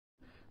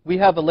We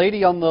have a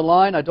lady on the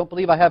line. I don't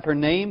believe I have her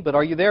name, but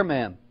are you there,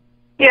 ma'am?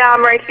 Yeah,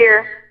 I'm right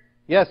here.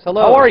 Yes,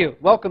 hello. How are you?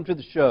 Welcome to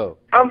the show.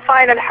 I'm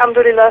fine,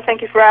 alhamdulillah.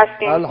 Thank you for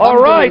asking. All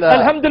right,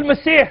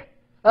 Alhamdulillah.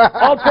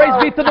 All praise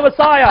be to the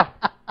Messiah.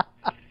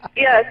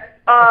 Yes,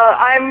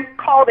 I'm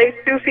called a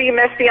Sufi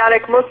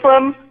Messianic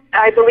Muslim.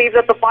 I believe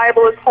that the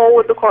Bible is whole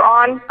with the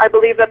Quran. I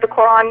believe that the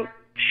Quran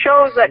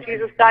shows that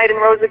Jesus died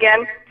and rose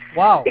again.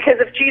 Wow. Because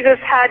if Jesus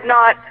had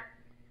not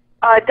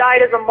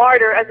died as a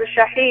martyr, as a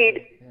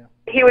shaheed,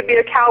 he would be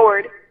a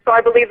coward. So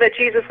I believe that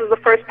Jesus is the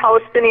first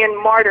Palestinian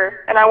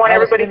martyr, and I want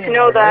everybody to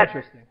know that.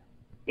 Interesting.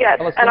 Yes,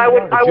 and I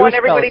want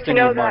everybody to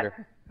know that.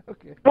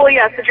 Okay. Well,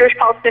 yes, the Jewish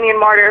Palestinian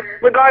martyr.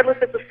 Regardless,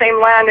 it's the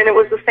same land and it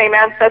was the same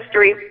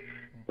ancestry,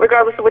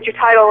 regardless of what you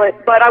title it.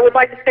 But I would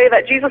like to say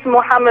that Jesus and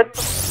Muhammad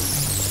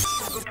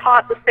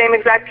taught the same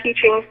exact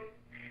teachings,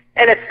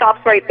 and it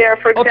stops right there.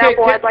 For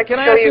example, I'd like to show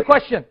you. Can I ask you a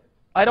question?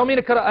 I don't mean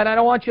to cut, and I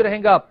don't want you to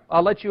hang up.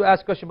 I'll let you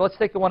ask a question, but let's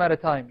take it one at a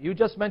time. You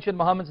just mentioned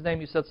Muhammad's name.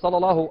 You said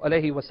Sallallahu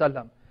Alaihi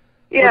Wasallam.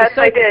 Yes,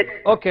 I did.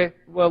 Okay,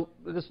 well,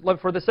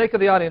 for the sake of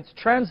the audience,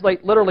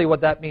 translate literally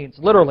what that means.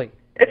 Literally.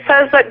 It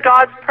says that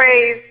God's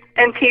praise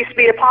and peace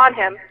be upon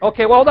him.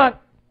 Okay, well, hold on.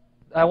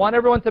 I want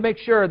everyone to make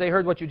sure they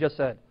heard what you just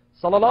said.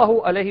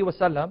 Sallallahu Alaihi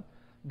Wasallam.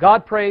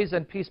 God praise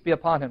and peace be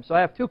upon him. So I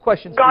have two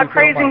questions. God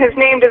praising his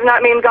name does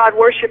not mean God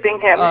worshiping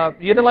him.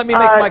 You didn't let me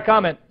make my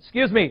comment.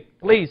 Excuse me,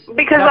 please.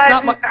 Because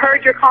I've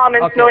heard your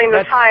comments millions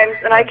of times,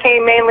 and I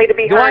came mainly to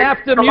be heard Do I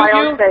have to for mute my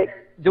own sake.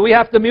 Do we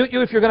have to mute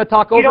you if you're going to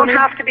talk over me? You don't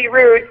have to be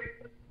rude.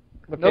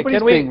 Okay,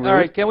 Nobody's being rude. All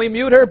right, can we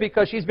mute her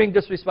because she's being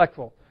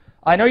disrespectful?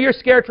 I know you're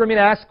scared for me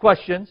to ask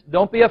questions.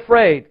 Don't be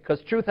afraid,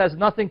 because truth has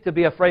nothing to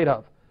be afraid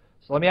of.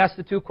 So let me ask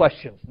the two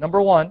questions.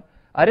 Number one,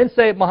 I didn't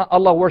say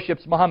Allah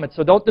worships Muhammad,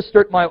 so don't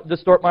distort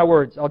my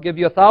words. I'll give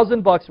you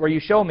 $1,000 where you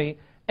show me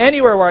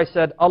anywhere where I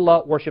said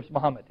Allah worships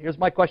Muhammad. Here's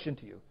my question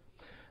to you.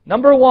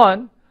 Number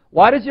one,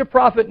 why does your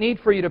prophet need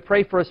for you to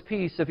pray for his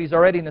peace if he's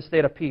already in a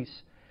state of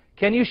peace?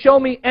 Can you show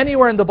me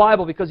anywhere in the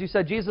Bible, because you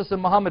said Jesus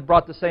and Muhammad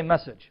brought the same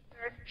message.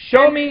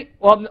 Show me,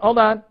 well, hold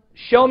on.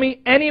 Show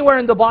me anywhere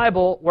in the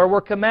Bible where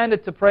we're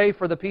commanded to pray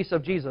for the peace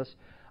of Jesus.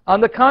 On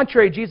the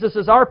contrary, Jesus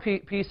is our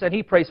peace and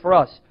he prays for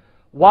us.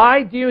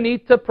 Why do you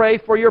need to pray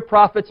for your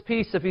prophet's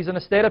peace if he's in a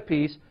state of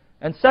peace?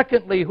 And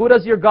secondly, who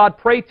does your God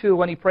pray to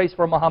when he prays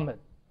for Muhammad?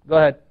 Go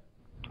ahead.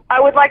 I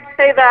would like to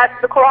say that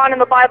the Quran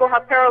and the Bible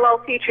have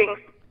parallel teachings.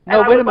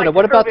 No, wait a minute.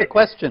 What about the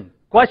question?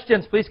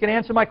 Questions, please. Can you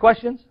answer my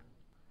questions?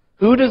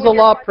 Who does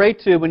Allah pray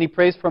to when he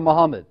prays for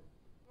Muhammad?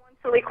 One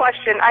silly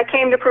question. I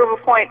came to prove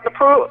a point. The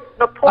point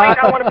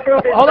I want to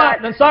prove is hold that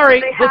on. I'm sorry.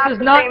 they have This is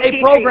the not same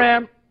a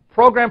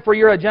program for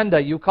your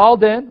agenda. You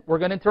called in. We're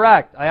going to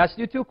interact. I asked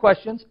you two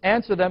questions.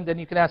 Answer them, then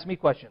you can ask me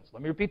questions.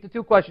 Let me repeat the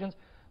two questions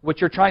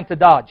which you're trying to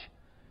dodge.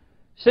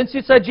 Since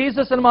you said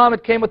Jesus and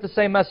Muhammad came with the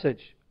same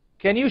message,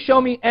 can you show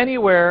me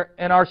anywhere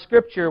in our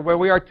scripture where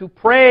we are to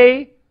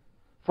pray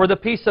for the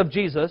peace of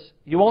Jesus?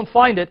 You won't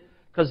find it,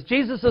 because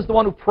Jesus is the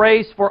one who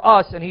prays for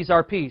us and he's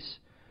our peace.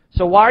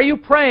 So why are you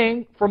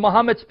praying for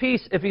Muhammad's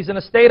peace if he's in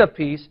a state of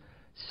peace?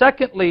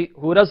 Secondly,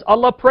 who does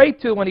Allah pray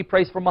to when he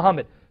prays for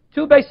Muhammad?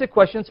 Two basic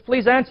questions.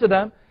 Please answer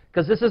them,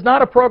 because this is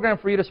not a program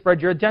for you to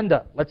spread your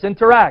agenda. Let's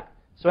interact.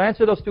 So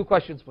answer those two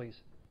questions, please.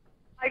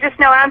 I just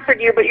now answered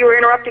you, but you were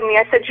interrupting me.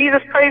 I said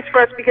Jesus prays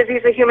for us because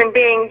he's a human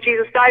being.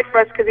 Jesus died for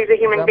us because he's a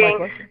human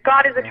being.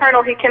 God is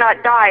eternal. He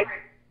cannot die.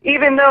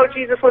 Even though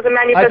Jesus was a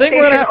manifestation of Allah. I think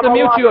we're going to have to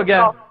mute you again.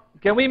 himself.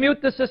 Can we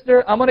mute the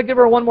sister? I'm going to give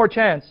her one more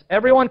chance.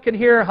 Everyone can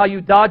hear how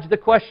you dodged the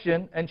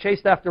question and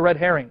chased after red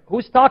herring.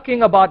 Who's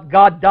talking about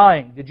God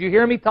dying? Did you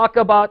hear me talk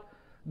about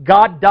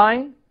God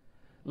dying?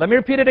 Let me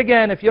repeat it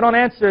again. If you don't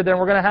answer, then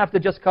we're going to have to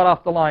just cut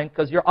off the line,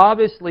 because you're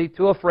obviously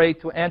too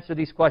afraid to answer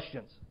these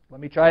questions.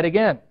 Let me try it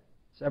again.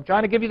 So I'm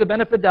trying to give you the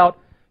benefit of doubt.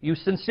 You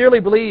sincerely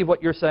believe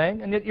what you're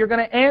saying, and you're going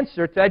to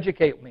answer to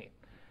educate me.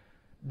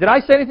 Did I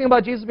say anything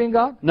about Jesus being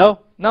God? No.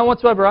 None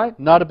whatsoever, right?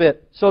 Not a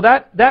bit. So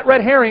that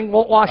red herring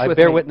won't wash with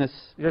me. I bear witness.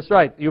 That's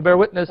right. You bear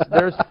witness.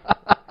 There's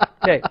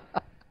okay.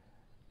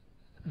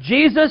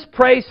 Jesus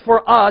prays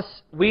for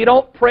us. We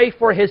don't pray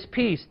for his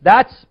peace.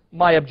 That's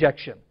my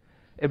objection.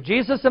 If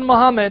Jesus and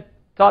Muhammad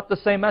taught the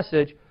same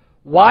message,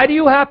 why do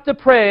you have to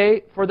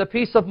pray for the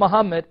peace of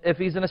Muhammad if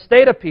he's in a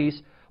state of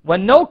peace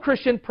when no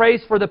Christian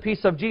prays for the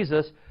peace of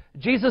Jesus?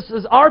 Jesus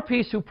is our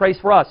peace who prays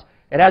for us.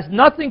 It has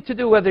nothing to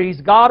do whether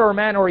he's God or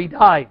man or he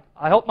died.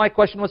 I hope my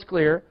question was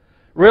clear.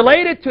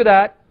 Related to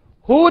that,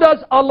 who does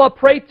Allah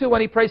pray to when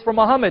he prays for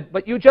Muhammad?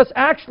 But you just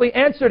actually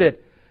answered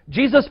it.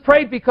 Jesus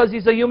prayed because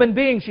he's a human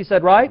being, she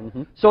said, right?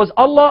 So is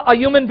Allah a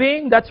human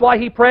being? That's why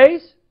he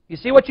prays? You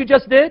see what you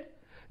just did?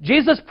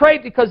 Jesus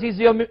prayed because he's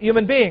a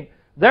human being.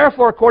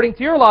 Therefore, according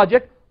to your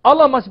logic,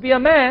 Allah must be a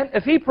man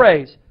if he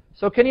prays.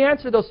 So can you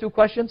answer those two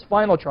questions?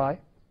 Final try.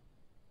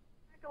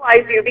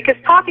 You, because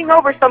talking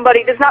over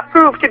somebody does not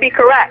prove to be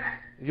correct.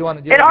 You want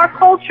to do In our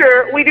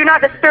culture, we do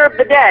not disturb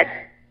the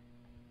dead.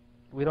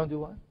 We don't do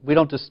what? We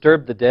don't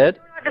disturb the dead?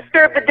 We do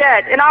Disturb the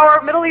dead. In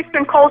our Middle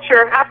Eastern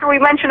culture, after we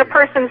mention a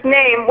person's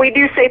name, we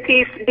do say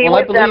peace be Well,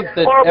 I with them. believe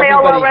that Or may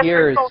Allah everybody rest here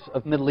their is soul.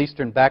 of Middle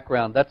Eastern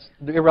background. That's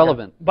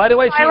irrelevant. By the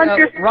way, Silence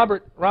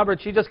your-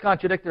 Robert, she just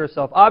contradicted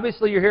herself.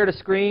 Obviously, you're here to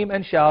scream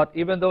and shout,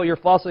 even though you're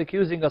falsely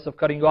accusing us of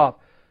cutting you off.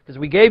 Because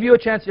we gave you a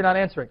chance, you're not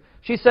answering.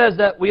 She says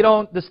that we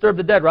don't disturb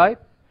the dead, right?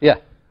 Yeah.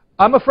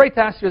 I'm afraid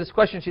to ask her this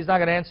question. She's not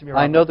going to answer me,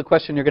 Robert. I know the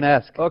question you're going to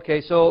ask.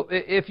 Okay, so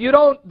if you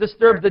don't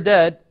disturb the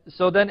dead,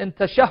 so then in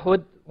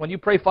tashahhud, when you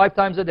pray 5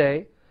 times a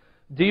day,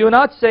 do you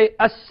not say,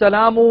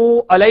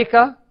 Assalamu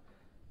alayka?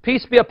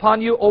 Peace be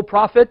upon you, O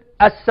Prophet.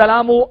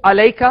 Assalamu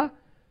alayka?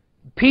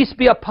 Peace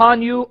be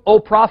upon you, O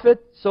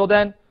Prophet. So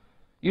then,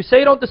 you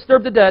say don't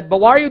disturb the dead, but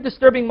why are you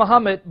disturbing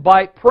Muhammad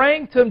by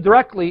praying to him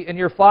directly in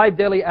your 5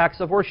 daily acts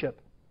of worship?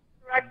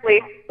 Directly.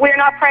 We are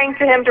not praying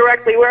to him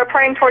directly. We are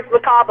praying towards the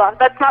Kaaba.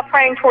 That's not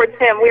praying towards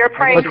him. We are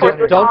praying But towards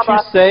the don't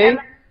Kaaba.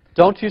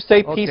 you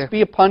say, Okay. peace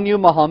be upon you,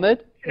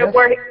 Muhammad? And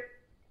where he-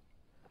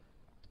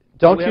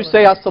 Don't We you have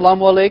say, a-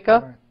 assalamu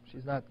alaikum?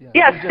 She's not. Yeah.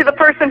 Yes, She's to just- the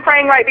person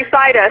praying right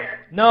beside us.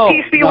 No.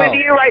 Peace be No. with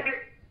you right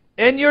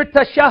In your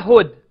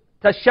tashahhud,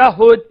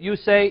 you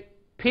say,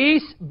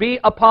 peace be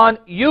upon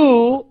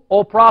you,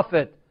 O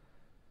Prophet.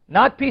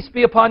 Not peace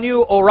be upon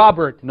you, O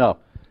Robert. No.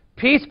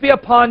 Peace be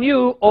upon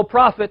you, O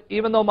Prophet,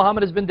 even though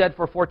Muhammad has been dead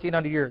for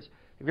 1400 years.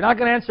 If you're not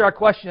going to answer our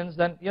questions,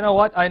 then you know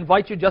what? I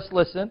invite you just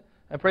listen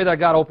and pray that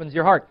God opens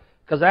your heart.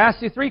 Because I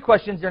asked you 3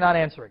 questions you're not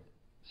answering.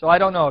 So I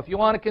don't know. If you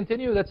want to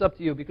continue, that's up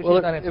to you because Well,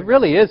 she's not it answering.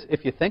 really is,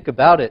 if you think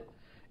about it.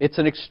 It's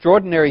an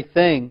extraordinary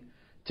thing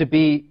to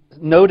be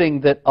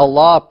noting that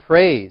Allah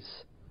prays.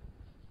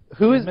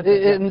 Who is,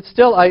 and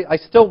still, I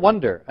still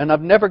wonder, and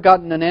I've never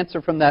gotten an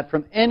answer from that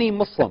from any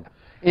Muslim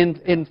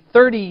in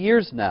 30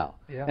 years now.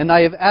 Yeah. And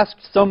I have asked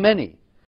so many.